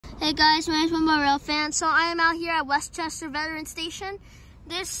Hey guys, my name is a rail fan. So I am out here at Westchester Veteran Station.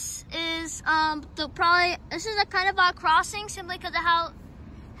 This is this is a kind of odd crossing simply because of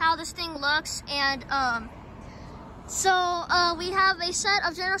how this thing looks. And we have a set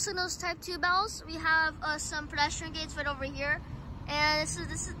of general signals type 2 bells. We have some pedestrian gates right over here, and this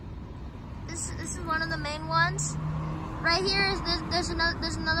is one of the main ones. Right here there's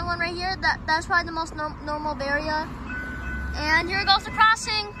another one right here. That's probably the most normal area. And here goes the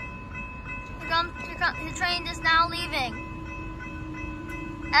crossing. The train is now leaving.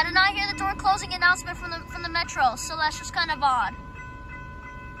 I did not hear the door closing announcement from the metro, so that's just kind of odd.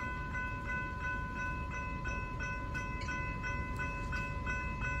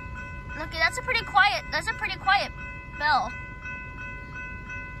 Okay, that's a pretty quiet bell.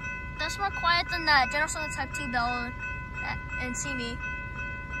 That's more quiet than that General Signal Type 2 bell in CB.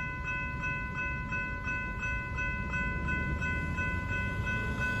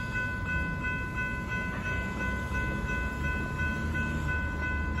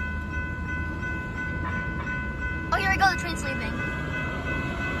 Oh, here we go, the train's leaving.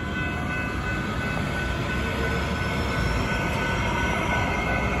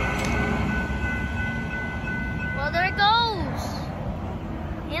 Well, there it goes.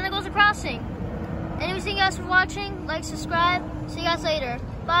 And there goes the crossing. Anyways, thank you guys for watching. Like, subscribe. See you guys later.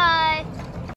 Bye.